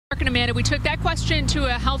second, Amanda. We took that question to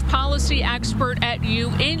a health policy expert at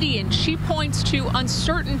UIndy, and she points to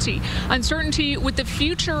uncertainty with the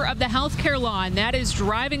future of the healthcare law, and that is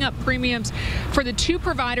driving up premiums for the two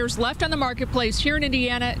providers left on the marketplace here in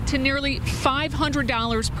Indiana to nearly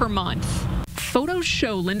 $500 per month. Photos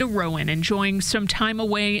show Linda Rowan enjoying some time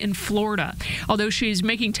away in Florida. Although she's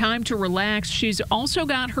making time to relax, she's also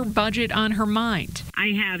got her budget on her mind. I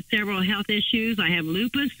have several health issues. I have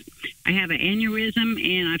lupus, I have an aneurysm,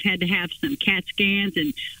 and I've had to have some CAT scans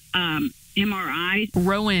and MRIs.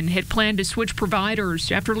 Rowan had planned to switch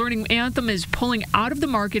providers after learning Anthem is pulling out of the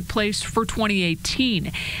marketplace for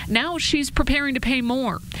 2018. Now she's preparing to pay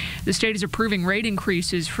more. The state is approving rate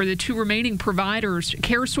increases for the two remaining providers,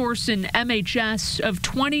 CareSource and MHS, of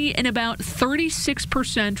 20% and about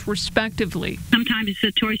 36% respectively. Sometimes it's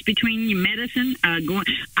a choice between your medicine,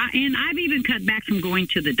 and I've even cut back from going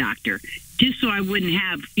to the doctor just so I wouldn't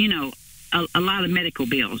have, a lot of medical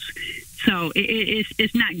bills. So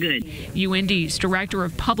it's not good. UIndy's Director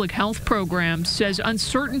of Public Health Programs says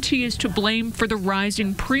uncertainty is to blame for the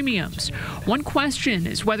rising premiums. One question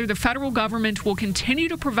is whether the federal government will continue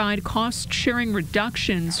to provide cost-sharing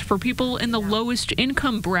reductions for people in the lowest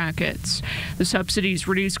income brackets. The subsidies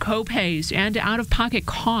reduce co-pays and out-of-pocket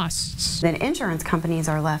costs. Then insurance companies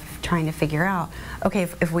are left trying to figure out, okay,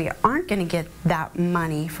 if we aren't going to get that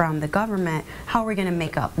money from the government, how are we going to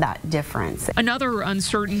make up that difference? Another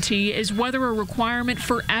uncertainty is whether a requirement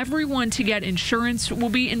for everyone to get insurance will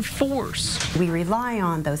be enforced. We rely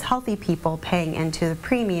on those healthy people paying into the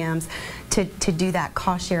premiums to do that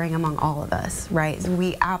cost sharing among all of us, right?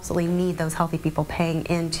 We absolutely need those healthy people paying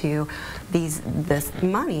into this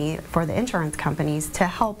money for the insurance companies to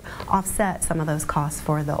help offset some of those costs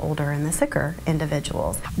for the older and the sicker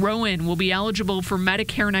individuals. Rowan will be eligible for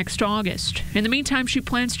Medicare next August. In the meantime, she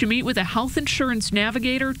plans to meet with a health insurance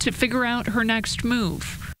navigator to figure out her next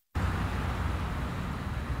move.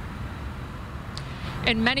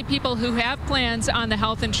 And many people who have plans on the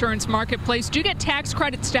health insurance marketplace do get tax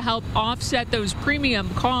credits to help offset those premium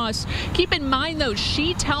costs. Keep in mind, though,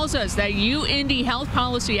 she tells us, that UIndy health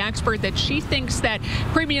policy expert, that she thinks that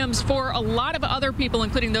premiums for a lot of other people,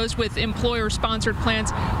 including those with employer-sponsored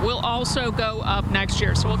plans, will also go up next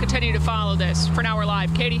year. So we'll continue to follow this. For now, we're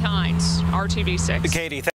live. Katie Hines, RTV6. Katie.